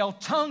nutshell,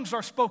 tongues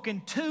are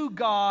spoken to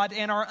God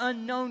and are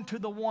unknown to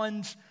the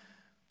one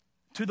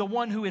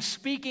who is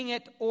speaking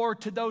it or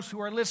to those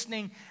who are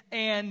listening,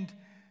 and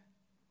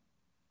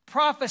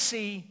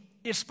prophecy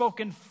is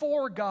spoken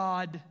for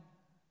God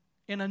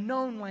in a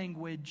known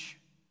language.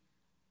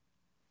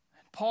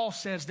 And Paul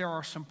says there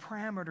are some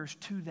parameters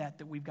to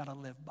that we've got to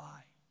live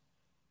by.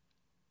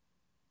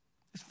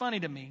 It's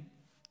funny to me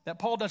that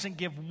Paul doesn't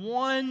give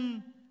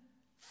one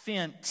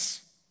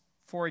fence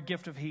for a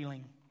gift of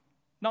healing.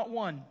 Not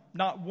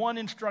one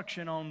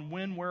instruction on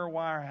when, where,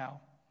 why, or how.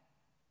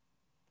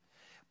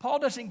 Paul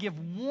doesn't give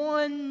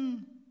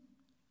one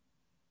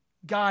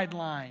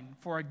guideline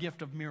for a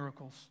gift of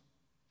miracles.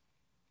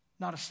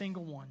 Not a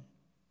single one.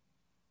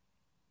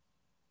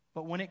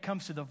 But when it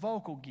comes to the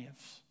vocal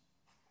gifts,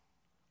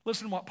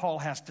 listen to what Paul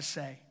has to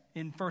say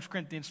in 1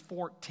 Corinthians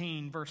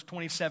 14, verse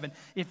 27.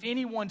 If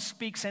anyone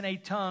speaks in a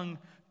tongue,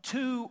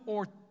 2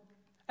 or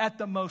at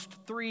the most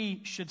 3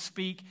 should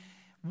speak,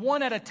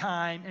 one at a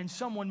time, and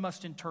someone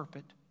must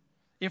interpret.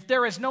 If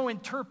there is no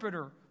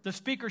interpreter, the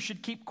speaker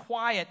should keep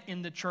quiet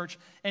in the church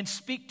and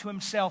speak to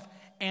himself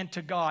and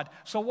to God.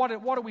 So what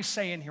are we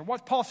saying here?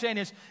 What Paul's saying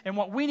is, and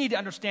what we need to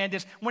understand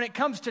is, when it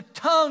comes to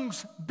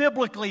tongues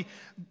biblically,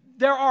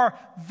 there are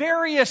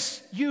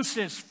various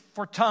uses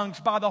for tongues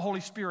by the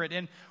Holy Spirit.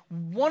 And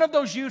one of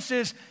those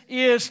uses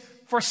is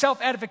for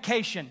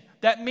self-edification.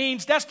 That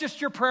means that's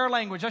just your prayer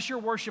language, that's your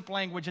worship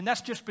language, and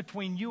that's just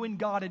between you and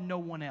God and no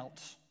one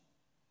else.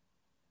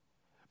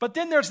 But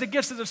then there's the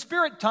gifts of the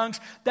Spirit tongues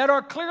that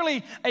are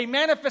clearly a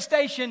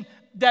manifestation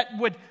that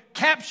would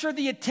capture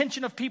the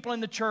attention of people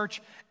in the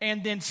church,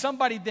 and then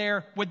somebody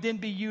there would then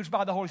be used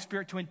by the Holy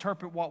Spirit to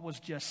interpret what was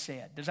just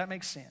said. Does that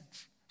make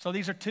sense? So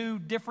these are two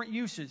different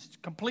uses,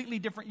 completely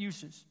different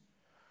uses.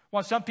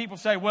 Well, some people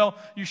say, well,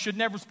 you should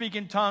never speak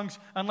in tongues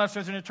unless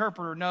there's an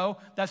interpreter. No,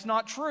 that's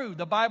not true.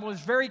 The Bible is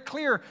very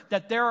clear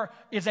that there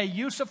is a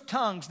use of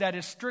tongues that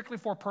is strictly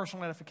for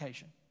personal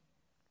edification.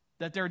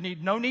 That there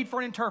no need for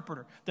an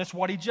interpreter. That's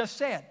what he just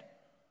said.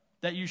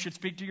 That you should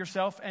speak to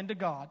yourself and to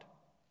God.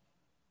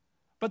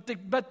 But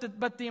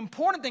the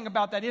important thing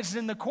about that is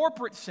in the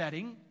corporate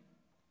setting,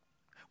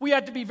 we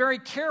have to be very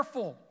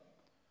careful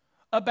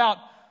about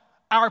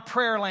our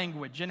prayer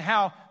language and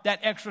how that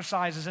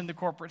exercises in the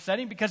corporate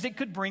setting, because it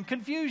could bring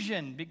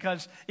confusion.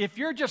 Because if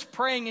you're just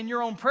praying in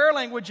your own prayer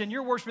language and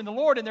you're worshiping the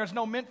Lord, and there's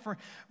no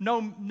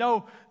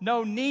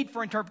need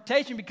for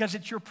interpretation because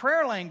it's your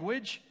prayer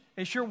language,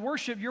 it's your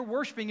worship, you're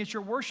worshiping, it's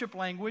your worship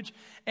language,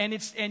 and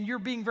you're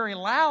being very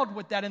loud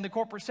with that in the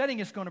corporate setting,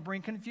 it's going to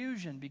bring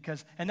confusion.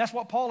 And that's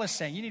what Paul is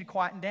saying. You need to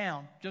quieten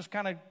down. Just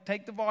kind of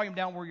take the volume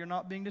down where you're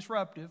not being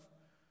disruptive.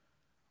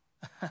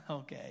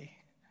 Okay.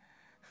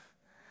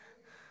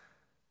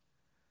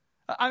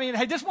 I mean,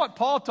 hey, this is what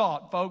Paul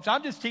taught, folks.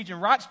 I'm just teaching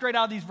right straight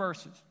out of these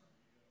verses.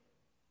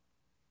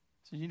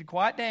 So you need to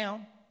quiet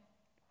down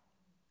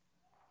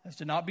as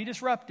to not be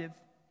disruptive.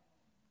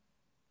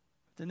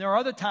 Then there are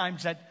other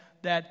times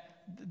that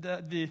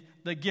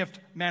the gift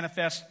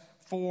manifests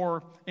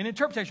for an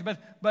interpretation.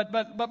 But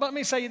let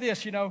me say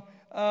this,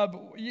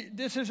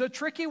 this is a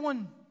tricky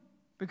one,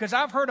 because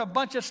I've heard a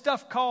bunch of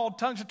stuff called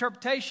tongues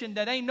interpretation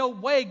that ain't no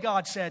way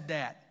God said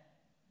that.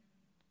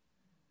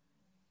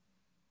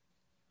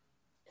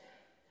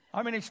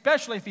 I mean,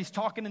 especially if he's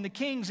talking in the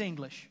King's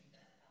English.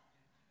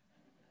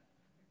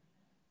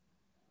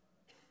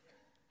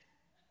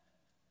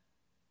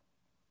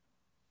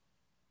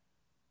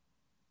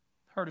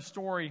 Heard a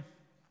story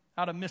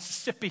out of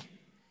Mississippi.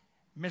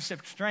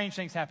 Strange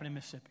things happen in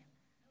Mississippi.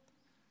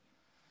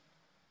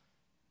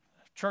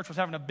 The church was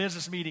having a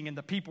business meeting, and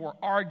the people were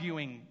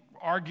arguing,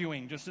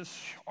 just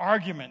this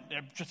argument,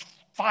 just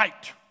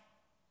fight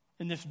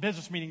in this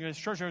business meeting. In this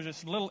church, there was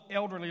this little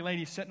elderly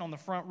lady sitting on the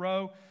front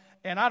row.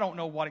 And I don't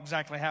know what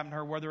exactly happened to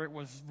her, whether it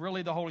was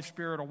really the Holy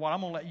Spirit or what.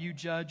 I'm going to let you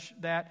judge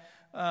that,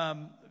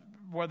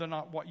 whether or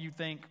not what you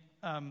think.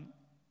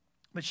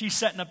 But she's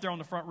sitting up there on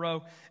the front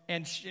row,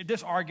 and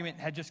this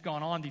argument had just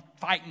gone on, the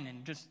fighting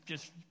and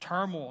just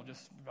turmoil,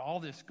 just all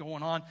this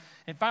going on.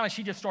 And finally,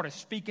 she just started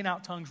speaking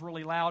out tongues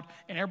really loud,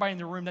 and everybody in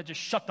the room, that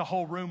just shut the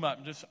whole room up.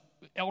 And just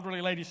elderly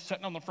lady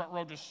sitting on the front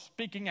row just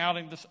speaking out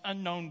in this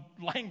unknown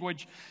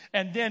language.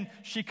 And then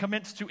she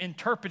commenced to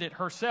interpret it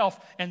herself,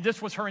 and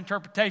this was her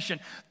interpretation.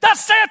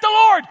 Thus saith the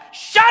Lord,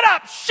 shut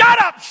up, shut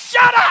up,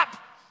 shut up!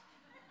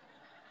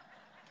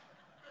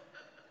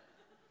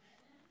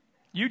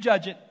 You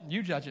judge it,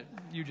 you judge it,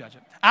 you judge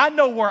it. I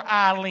know where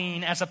I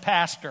lean as a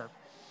pastor.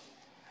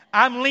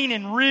 I'm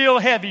leaning real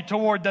heavy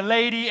toward the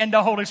lady and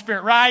the Holy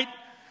Spirit, right?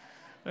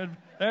 There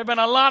have been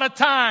a lot of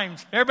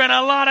times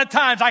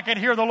I could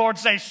hear the Lord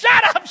say,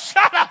 shut up,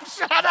 shut up,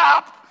 shut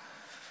up.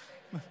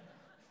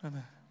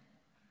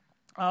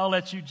 I'll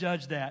let you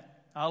judge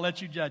that. I'll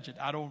let you judge it.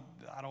 I don't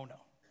know.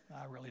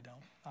 I really don't.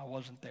 I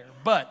wasn't there.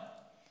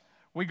 But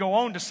we go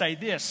on to say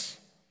this.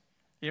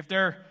 If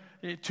there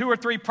 2 or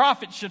 3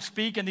 prophets should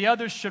speak, and the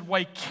others should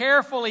weigh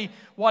carefully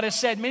what is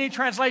said. Many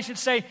translations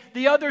say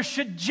the others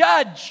should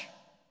judge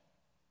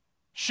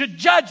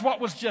what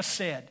was just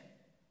said.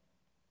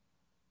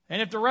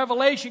 And if the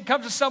revelation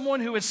comes to someone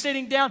who is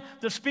sitting down,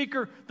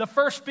 the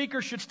first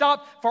speaker should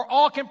stop, for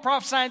all can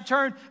prophesy in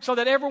turn, so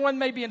that everyone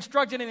may be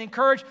instructed and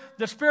encouraged.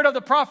 The spirit of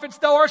the prophets,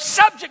 though, are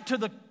subject to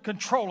the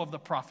control of the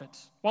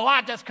prophets. Well,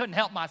 I just couldn't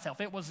help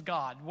myself. It was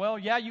God. Well,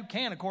 yeah, you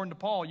can, according to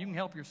Paul. You can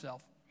help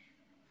yourself.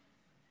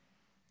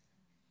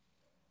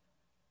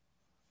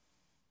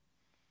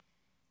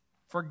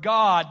 For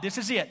God, this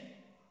is it.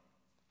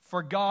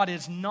 For God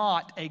is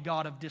not a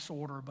God of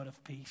disorder, but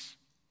of peace.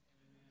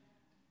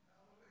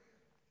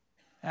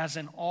 as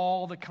in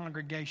all the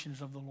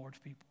congregations of the Lord's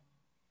people.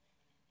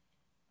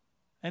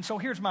 And so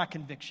here's my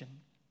conviction.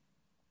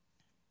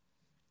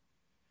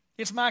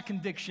 It's my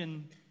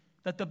conviction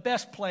that the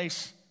best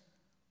place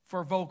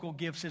for vocal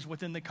gifts is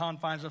within the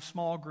confines of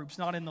small groups,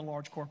 not in the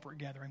large corporate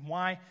gathering.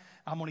 Why?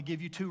 I'm going to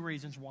give you 2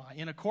 reasons why.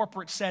 In a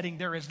corporate setting,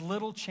 there is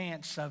little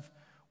chance of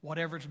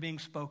whatever's being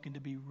spoken to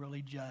be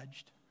really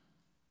judged.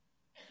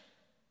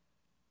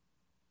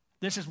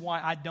 This is why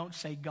I don't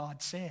say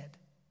God said.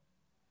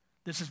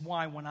 This is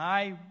why when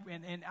I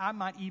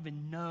might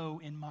even know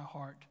in my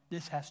heart,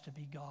 this has to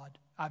be God.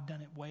 I've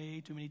done it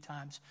way too many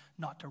times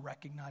not to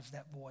recognize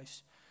that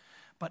voice.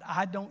 But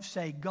I don't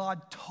say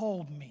God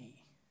told me.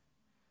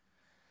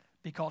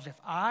 Because if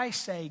I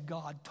say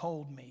God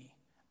told me,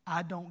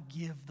 I don't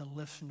give the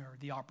listener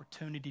the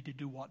opportunity to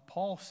do what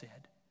Paul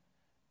said,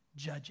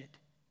 judge it.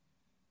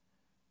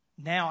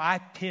 Now I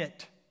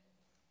pit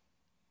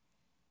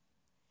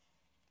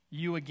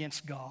you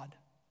against God.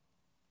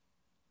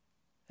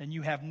 And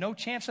you have no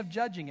chance of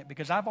judging it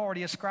because I've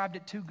already ascribed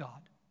it to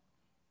God.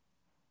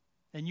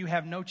 And you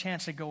have no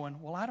chance of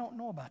going, well, I don't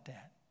know about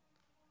that.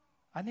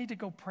 I need to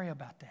go pray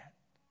about that.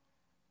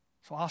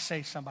 So I'll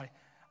say to somebody,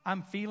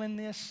 I'm feeling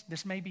this.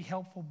 This may be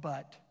helpful,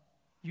 but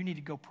you need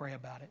to go pray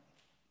about it.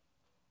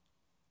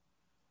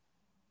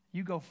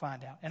 You go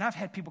find out. And I've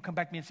had people come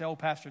back to me and say, oh,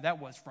 Pastor, that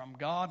was from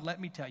God. Let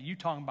me tell you,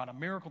 talking about a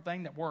miracle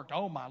thing that worked.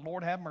 Oh, my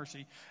Lord, have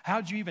mercy.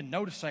 How'd you even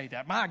know to say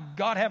that? My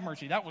God, have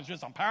mercy. That was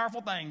just a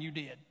powerful thing you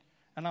did.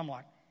 And I'm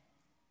like,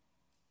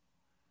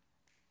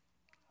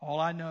 all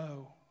I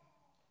know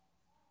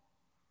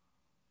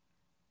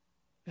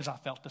is I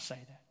felt to say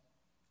that.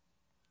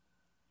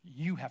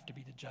 You have to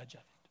be the judge of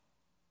it.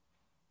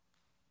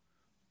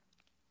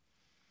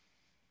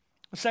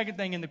 The second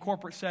thing in the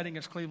corporate setting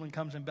as Cleveland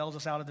comes and bails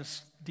us out of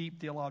this deep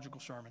theological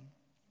sermon.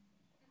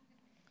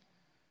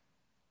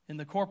 In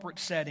the corporate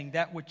setting,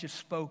 that which is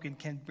spoken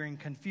can bring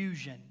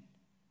confusion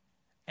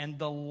and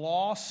the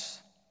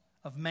loss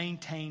of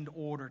maintained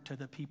order to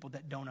the people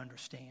that don't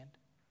understand.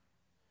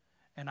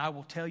 And I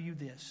will tell you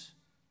this,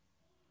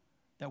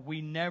 that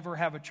we never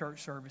have a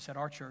church service at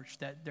our church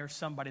that there's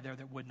somebody there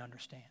that wouldn't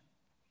understand.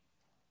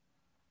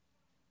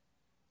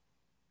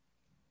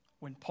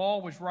 When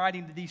Paul was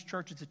writing to these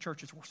churches, the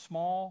churches were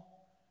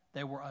small.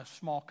 They were a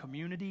small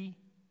community,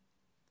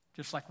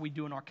 just like we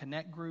do in our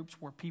connect groups,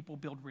 where people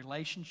build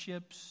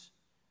relationships,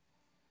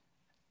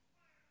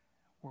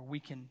 where we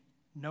can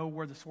know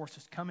where the source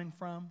is coming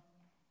from.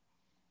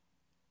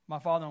 My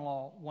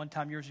father-in-law, one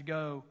time years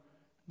ago,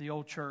 the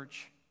old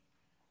church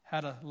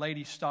had a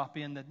lady stop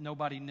in that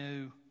nobody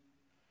knew,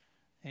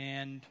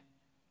 and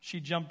she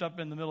jumped up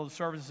in the middle of the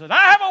service and said,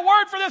 I have a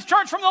word for this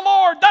church from the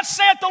Lord. Thus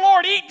saith the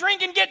Lord, eat,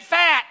 drink, and get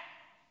fat.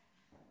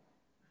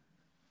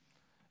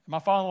 My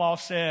father-in-law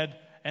said,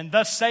 and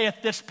thus saith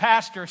this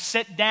pastor,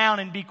 sit down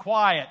and be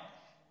quiet.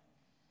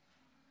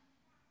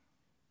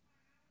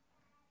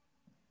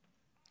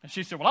 And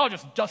she said, well, I'll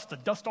just dust the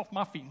dust off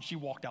my feet. And she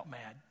walked out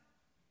mad.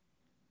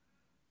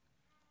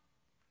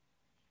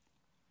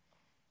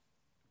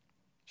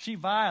 She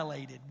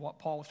violated what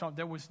Paul was talking about.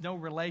 There was no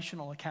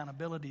relational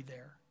accountability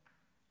there.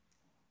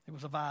 It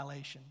was a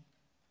violation.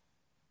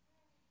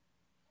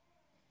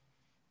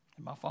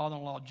 And my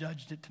father-in-law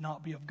judged it to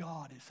not be of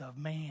God. It's of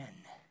man.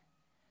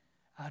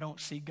 I don't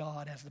see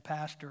God as the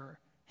pastor.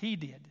 He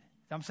did.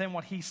 I'm saying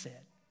what he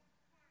said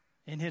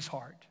in his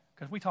heart,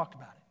 because we talked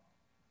about it.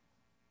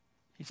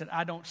 He said,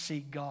 I don't see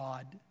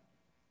God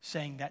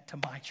saying that to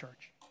my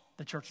church,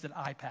 the church that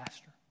I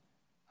pastor.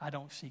 I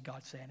don't see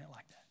God saying it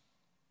like that.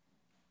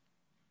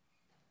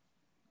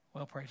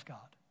 Well, praise God.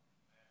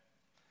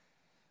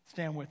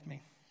 Stand with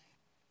me.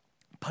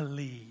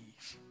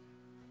 Please.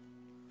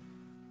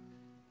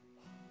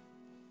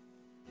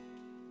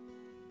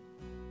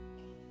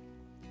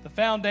 The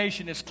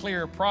foundation is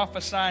clear.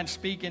 Prophesy and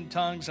speak in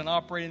tongues and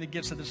operate in the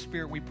gifts of the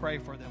Spirit. We pray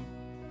for them.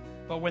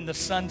 But when the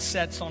sun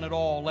sets on it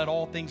all, let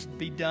all things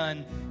be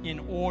done in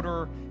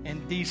order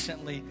and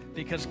decently,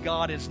 because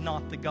God is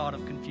not the God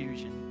of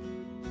confusion.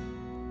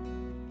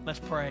 Let's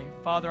pray.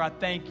 Father, I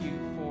thank you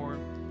for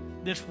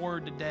this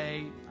word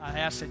today. I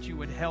ask that you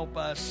would help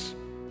us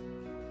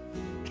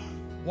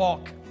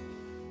walk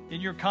in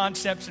your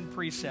concepts and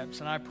precepts.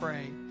 And I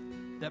pray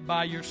that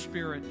by your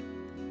Spirit,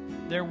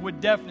 there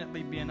would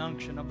definitely be an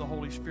unction of the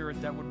Holy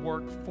Spirit that would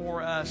work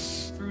for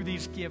us through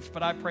these gifts.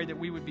 But I pray that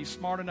we would be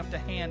smart enough to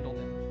handle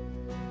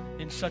them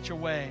in such a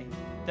way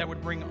that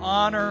would bring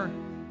honor,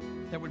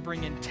 that would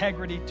bring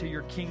integrity to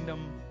your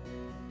kingdom,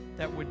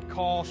 that would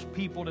cause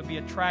people to be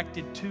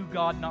attracted to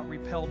God, not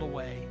repelled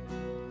away.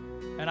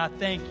 And I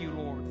thank you,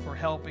 Lord, for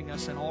helping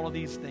us in all of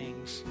these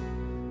things.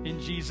 In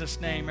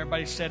Jesus' name,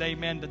 everybody said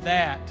amen to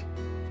that.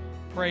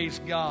 Praise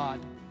God.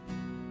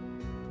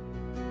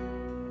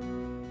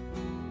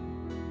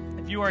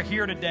 If you are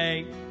here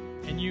today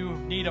and you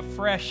need a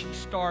fresh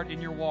start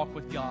in your walk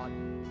with God,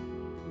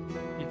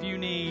 if you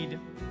need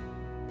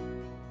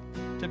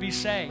to be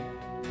saved,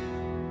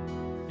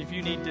 if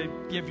you need to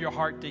give your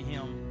heart to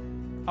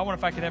Him, I wonder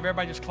if I could have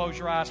everybody just close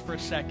your eyes for a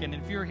second.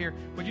 And if you're here,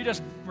 would you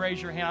just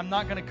raise your hand? I'm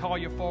not going to call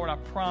you forward, I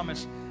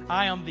promise.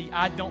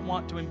 I don't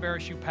want to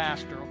embarrass you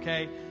pastor,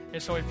 okay?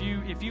 And so if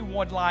you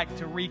would like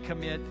to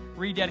recommit,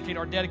 rededicate,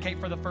 or dedicate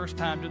for the first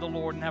time to the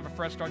Lord and have a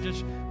fresh start,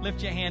 just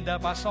lift your hand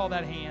up. I saw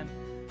that hand.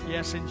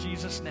 Yes, in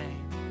Jesus'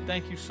 name.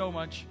 Thank you so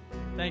much.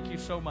 Thank you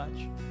so much.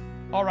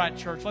 All right,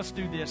 church, let's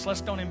do this.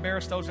 Let's don't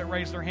embarrass those that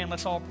raise their hand.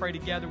 Let's all pray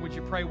together. Would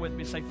you pray with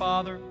me? Say,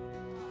 Father,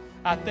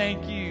 I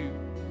thank you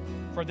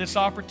for this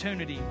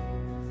opportunity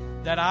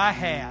that I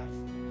have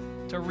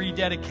to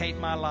rededicate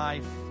my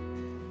life,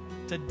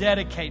 to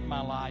dedicate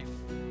my life.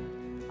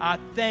 I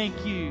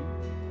thank you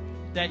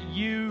that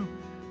you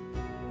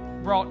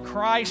brought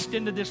Christ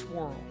into this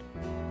world,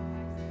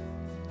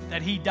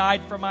 that He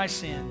died for my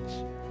sins,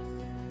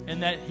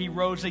 and that He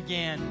rose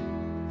again.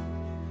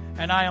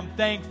 And I am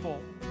thankful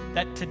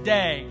that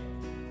today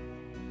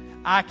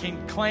I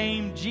can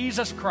claim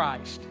Jesus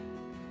Christ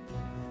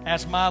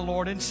as my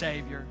Lord and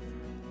Savior.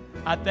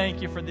 I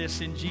thank you for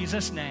this in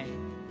Jesus' name.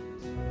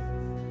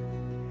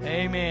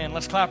 Amen.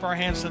 Let's clap our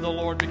hands to the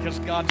Lord because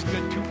God's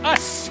good to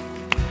us.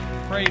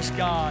 Praise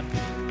God.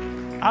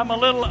 I'm a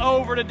little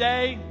over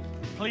today.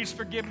 Please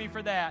forgive me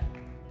for that.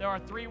 There are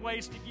 3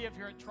 ways to give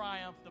here at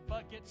Triumph: the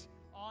buckets,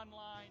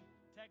 online,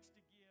 text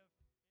to give.